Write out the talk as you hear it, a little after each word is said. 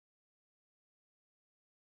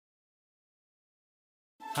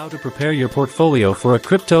How to prepare your portfolio for a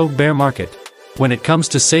crypto bear market. When it comes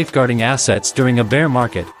to safeguarding assets during a bear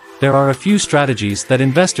market, there are a few strategies that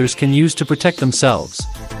investors can use to protect themselves.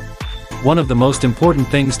 One of the most important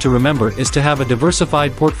things to remember is to have a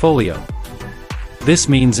diversified portfolio. This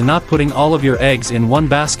means not putting all of your eggs in one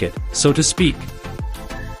basket, so to speak.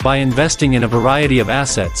 By investing in a variety of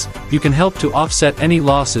assets, you can help to offset any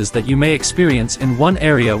losses that you may experience in one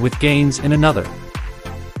area with gains in another.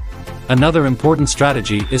 Another important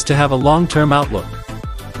strategy is to have a long-term outlook.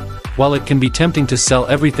 While it can be tempting to sell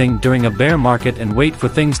everything during a bear market and wait for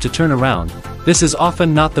things to turn around, this is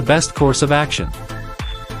often not the best course of action.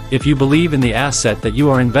 If you believe in the asset that you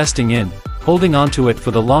are investing in, holding on to it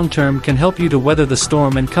for the long term can help you to weather the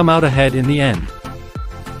storm and come out ahead in the end.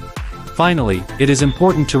 Finally, it is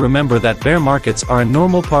important to remember that bear markets are a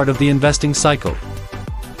normal part of the investing cycle.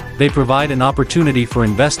 They provide an opportunity for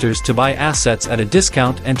investors to buy assets at a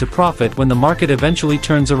discount and to profit when the market eventually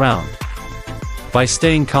turns around. By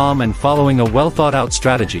staying calm and following a well-thought-out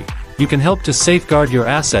strategy, you can help to safeguard your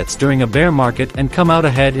assets during a bear market and come out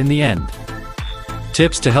ahead in the end.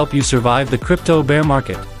 Tips to help you survive the crypto bear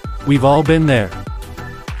market. We've all been there.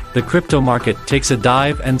 The crypto market takes a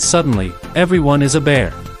dive and suddenly, everyone is a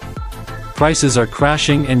bear. Prices are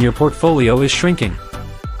crashing and your portfolio is shrinking.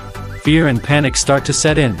 Fear and panic start to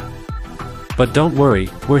set in. But don't worry,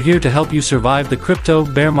 we're here to help you survive the crypto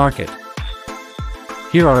bear market.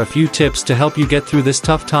 Here are a few tips to help you get through this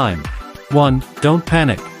tough time. 1. Don't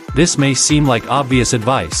panic. This may seem like obvious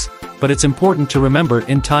advice, but it's important to remember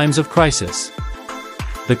in times of crisis.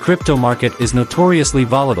 The crypto market is notoriously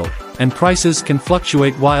volatile, and prices can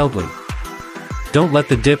fluctuate wildly. Don't let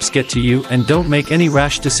the dips get to you and don't make any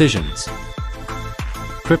rash decisions.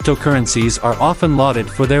 Cryptocurrencies are often lauded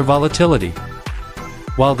for their volatility.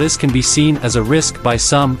 While this can be seen as a risk by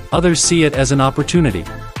some, others see it as an opportunity.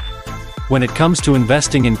 When it comes to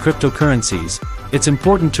investing in cryptocurrencies, it's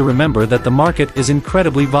important to remember that the market is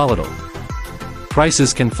incredibly volatile.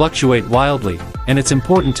 Prices can fluctuate wildly, and it's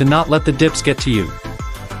important to not let the dips get to you.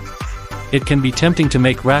 It can be tempting to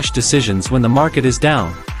make rash decisions when the market is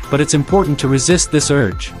down, but it's important to resist this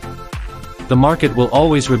urge. The market will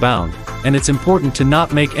always rebound, and it's important to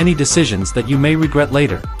not make any decisions that you may regret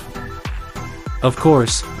later. Of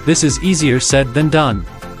course, this is easier said than done.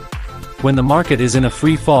 When the market is in a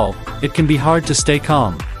free fall, it can be hard to stay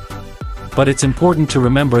calm. But it's important to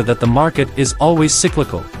remember that the market is always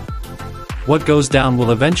cyclical. What goes down will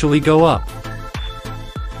eventually go up.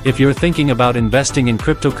 If you're thinking about investing in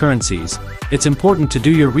cryptocurrencies, it's important to do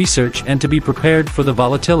your research and to be prepared for the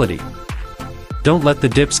volatility. Don't let the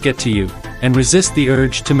dips get to you, and resist the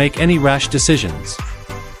urge to make any rash decisions.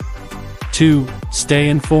 2. Stay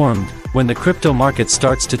informed. When the crypto market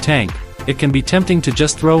starts to tank, it can be tempting to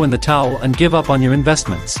just throw in the towel and give up on your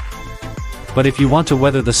investments. But if you want to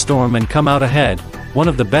weather the storm and come out ahead, one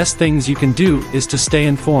of the best things you can do is to stay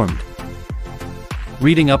informed.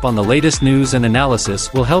 Reading up on the latest news and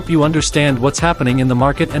analysis will help you understand what's happening in the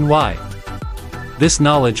market and why. This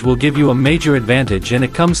knowledge will give you a major advantage when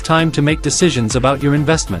it comes time to make decisions about your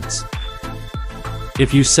investments.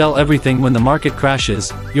 If you sell everything when the market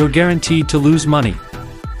crashes, you're guaranteed to lose money.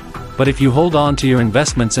 But if you hold on to your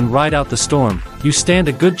investments and ride out the storm, you stand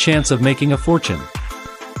a good chance of making a fortune.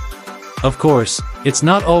 Of course, it's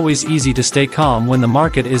not always easy to stay calm when the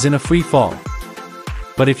market is in a free fall.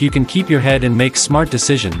 But if you can keep your head and make smart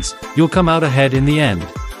decisions, you'll come out ahead in the end.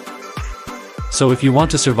 So if you want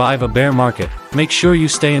to survive a bear market, make sure you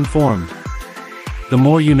stay informed. The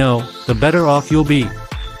more you know, the better off you'll be.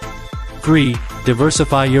 3.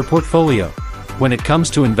 Diversify your portfolio. When it comes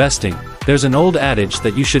to investing, there's an old adage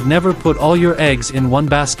that you should never put all your eggs in one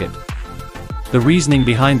basket. The reasoning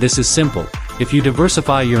behind this is simple. If you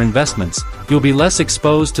diversify your investments, you'll be less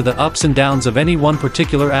exposed to the ups and downs of any one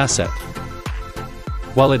particular asset.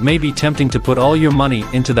 While it may be tempting to put all your money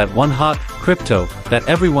into that one hot crypto that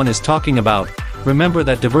everyone is talking about, remember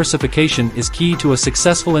that diversification is key to a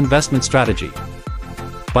successful investment strategy.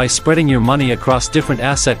 By spreading your money across different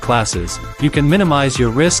asset classes, you can minimize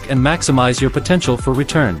your risk and maximize your potential for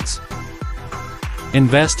returns.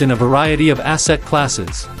 Invest in a variety of asset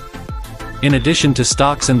classes. In addition to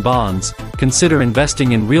stocks and bonds, consider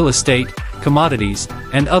investing in real estate, commodities,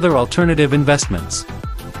 and other alternative investments.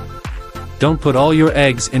 Don't put all your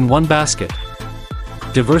eggs in one basket.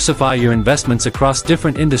 Diversify your investments across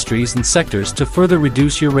different industries and sectors to further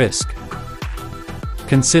reduce your risk.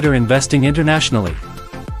 Consider investing internationally.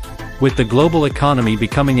 With the global economy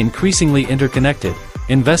becoming increasingly interconnected,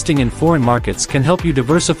 investing in foreign markets can help you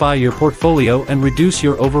diversify your portfolio and reduce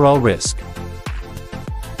your overall risk.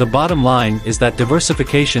 The bottom line is that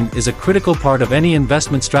diversification is a critical part of any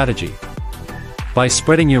investment strategy. By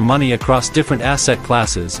spreading your money across different asset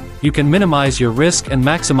classes, you can minimize your risk and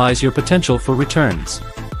maximize your potential for returns.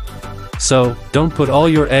 So, don't put all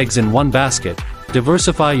your eggs in one basket,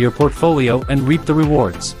 diversify your portfolio and reap the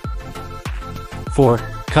rewards. 4.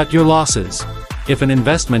 Cut your losses. If an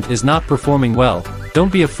investment is not performing well,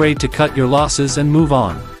 don't be afraid to cut your losses and move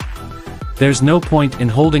on. There's no point in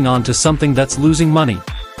holding on to something that's losing money.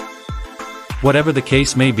 Whatever the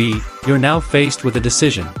case may be, you're now faced with a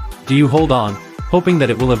decision. Do you hold on, hoping that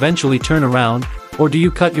it will eventually turn around, or do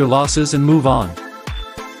you cut your losses and move on?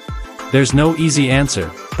 There's no easy answer,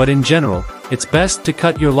 but in general, it's best to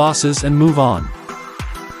cut your losses and move on.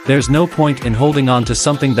 There's no point in holding on to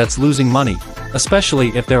something that's losing money, especially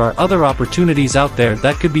if there are other opportunities out there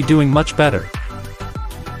that could be doing much better.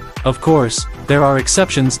 Of course, there are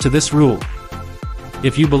exceptions to this rule.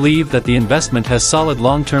 If you believe that the investment has solid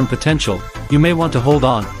long-term potential, you may want to hold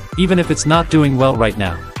on, even if it's not doing well right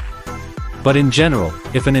now. But in general,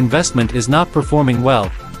 if an investment is not performing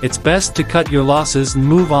well, it's best to cut your losses and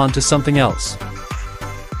move on to something else.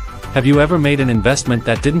 Have you ever made an investment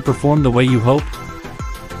that didn't perform the way you hoped?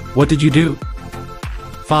 What did you do?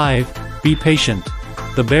 5. Be patient.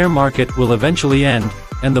 The bear market will eventually end,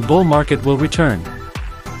 and the bull market will return.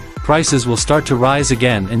 Prices will start to rise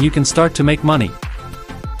again and you can start to make money.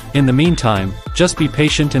 In the meantime, just be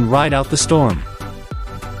patient and ride out the storm.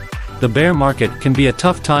 The bear market can be a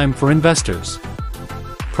tough time for investors.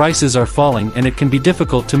 Prices are falling and it can be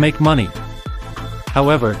difficult to make money.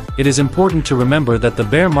 However, it is important to remember that the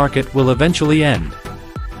bear market will eventually end.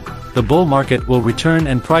 The bull market will return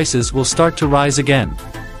and prices will start to rise again.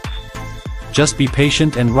 Just be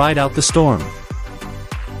patient and ride out the storm.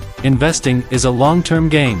 Investing is a long-term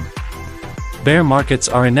game. Bear markets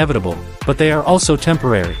are inevitable, but they are also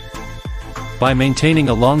temporary. By maintaining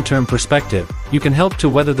a long-term perspective, you can help to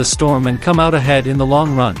weather the storm and come out ahead in the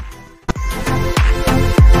long run.